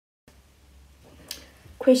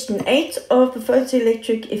Question 8 of the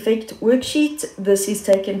photoelectric effect worksheet. This is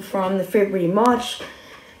taken from the February-March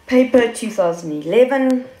paper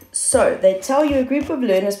 2011. So they tell you a group of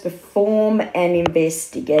learners perform an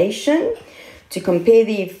investigation to compare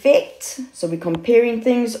the effect. So we're comparing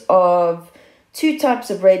things of two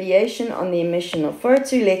types of radiation on the emission of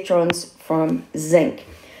photoelectrons from zinc.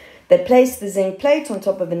 They place the zinc plate on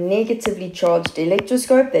top of a negatively charged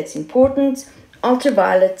electroscope. That's important.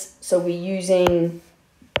 Ultraviolet, so we're using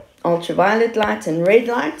ultraviolet light and red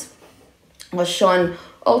light, are shone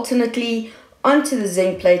alternately onto the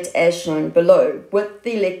zinc plate as shown below, with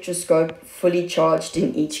the electroscope fully charged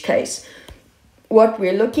in each case. What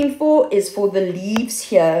we're looking for is for the leaves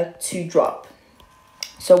here to drop.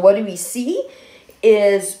 So what do we see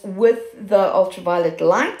is with the ultraviolet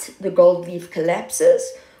light, the gold leaf collapses.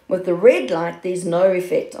 With the red light, there's no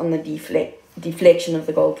effect on the deflection of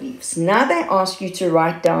the gold leaves. Now they ask you to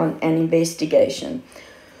write down an investigative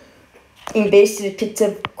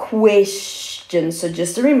question. So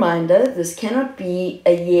just a reminder, this cannot be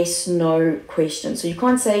a yes/no question. So you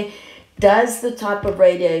can't say, does the type of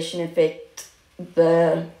radiation have an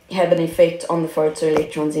effect on the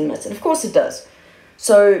photoelectrons emitted? Of course it does.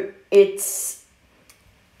 So it's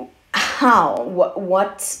how will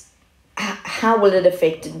it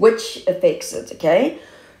affect it? Which affects it, okay?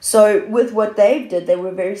 So with what they did, they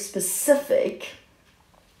were very specific,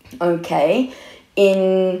 okay,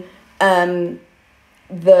 in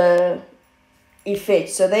the effect.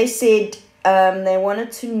 So they said they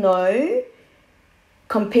wanted to know,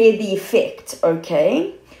 compare the effect,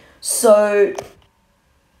 okay? So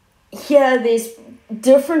here there's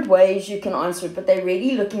different ways you can answer it, but they're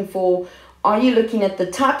really looking for, are you looking at the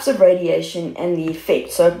types of radiation and the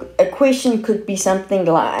effect? So a question could be something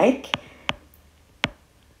like,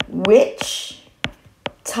 which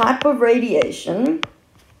type of radiation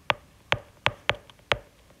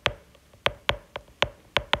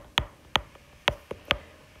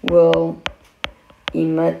will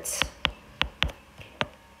emit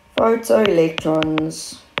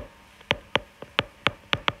photoelectrons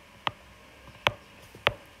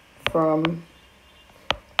from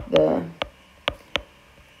the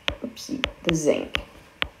zinc?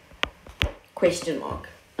 Question mark.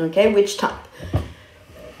 Okay, which type?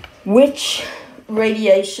 Which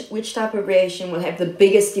type of radiation will have the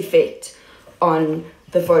biggest effect on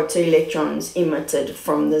the photoelectrons emitted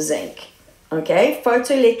from the zinc? Okay,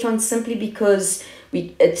 photoelectrons simply because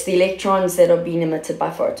it's the electrons that are being emitted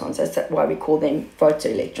by photons. That's why we call them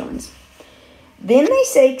photoelectrons. Then they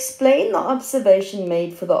say, explain the observation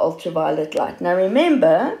made for the ultraviolet light. Now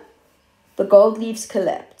remember, the gold leaves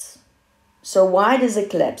collapse. So why does it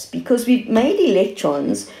collapse? Because we've made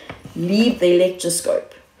electrons leave the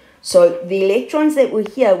electroscope. So the electrons that were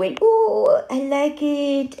here went, oh, I like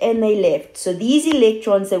it, and they left. So these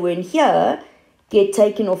electrons that were in here get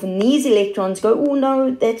taken off, and these electrons go, oh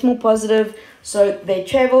no, that's more positive. So they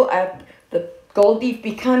travel up, the gold leaf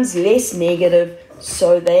becomes less negative,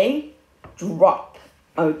 so they drop.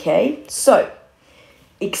 Okay, so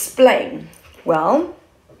explain. Well,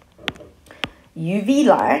 UV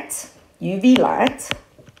light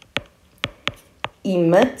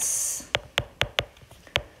emits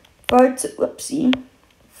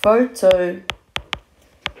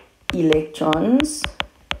photoelectrons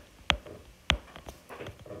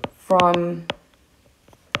from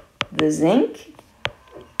the zinc,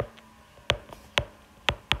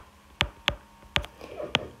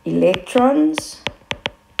 electrons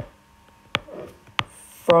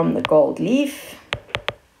from the gold leaf,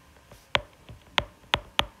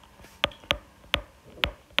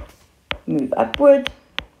 move upward,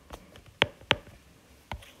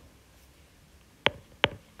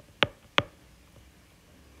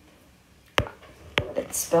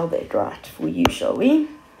 let's spell that right for you, shall we?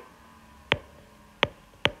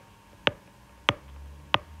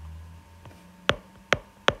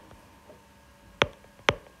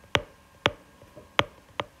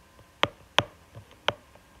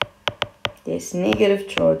 There's negative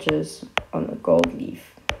charges on the gold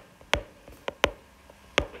leaf.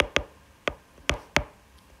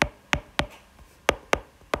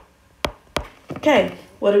 Okay,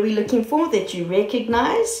 what are we looking for? That you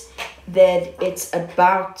recognize that it's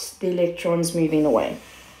about the electrons moving away.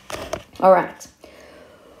 All right.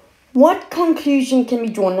 What conclusion can be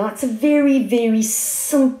drawn? Now, it's a very, very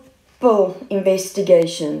simple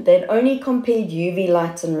investigation that only compared UV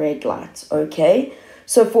light and red light, okay?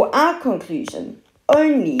 So for our conclusion,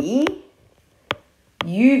 only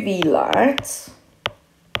UV light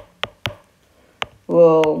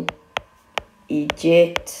will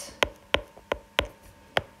eject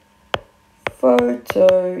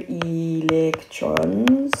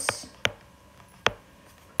photoelectrons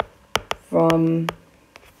from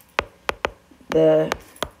the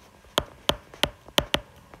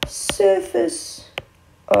surface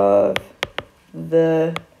of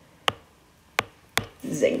the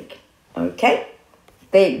zinc. Okay,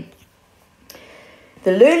 then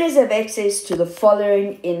the learners have access to the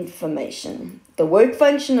following information. The work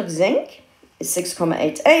function of zinc is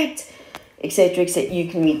 6,88, etc., etc. You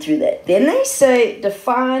can read through that. Then they say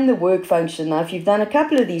define the work function. Now, if you've done a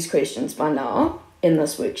couple of these questions by now in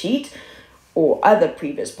this worksheet or other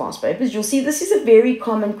previous past papers, you'll see this is a very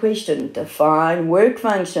common question. Define work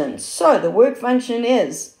function. So the work function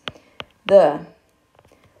is the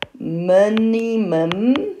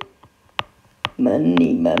minimum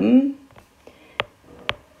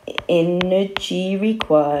energy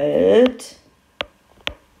required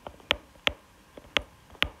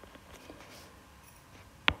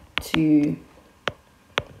to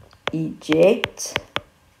eject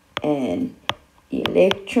an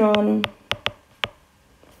electron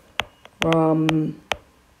from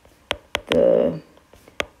the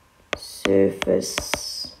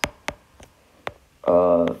surface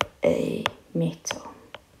of a metal.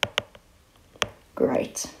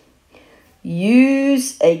 Great.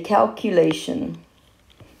 Use a calculation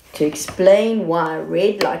to explain why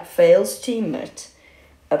red light fails to emit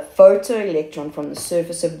a photoelectron from the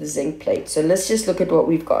surface of the zinc plate. So let's just look at what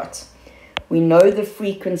we've got. We know the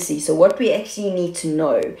frequency. So what we actually need to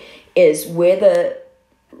know is whether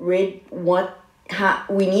we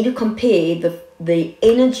need to compare the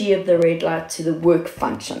energy of the red light to the work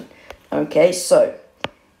function. Okay, so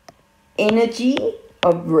energy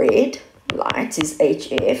of red light is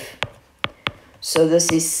HF. So this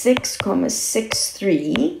is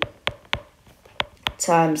 6,63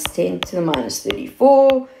 times 10 to the minus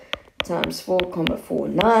 34 times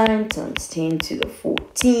 4,49 times 10 to the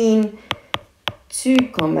 14,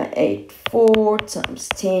 2,84 times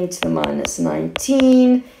 10 to the minus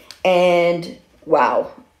 19, and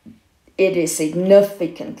wow, it is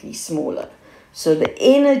significantly smaller. So the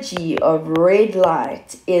energy of red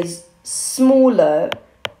light is smaller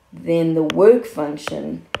than the work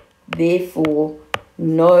function, therefore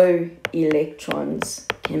no electrons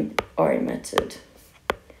are emitted.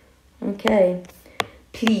 Okay,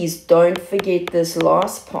 please don't forget this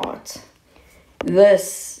last part.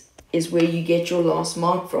 This is where you get your last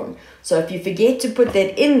mark from. So if you forget to put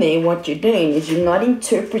that in there, what you're doing is you're not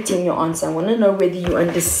interpreting your answer. I want to know whether you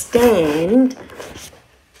understand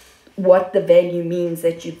what the value means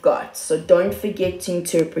that you've got. So don't forget to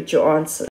interpret your answer.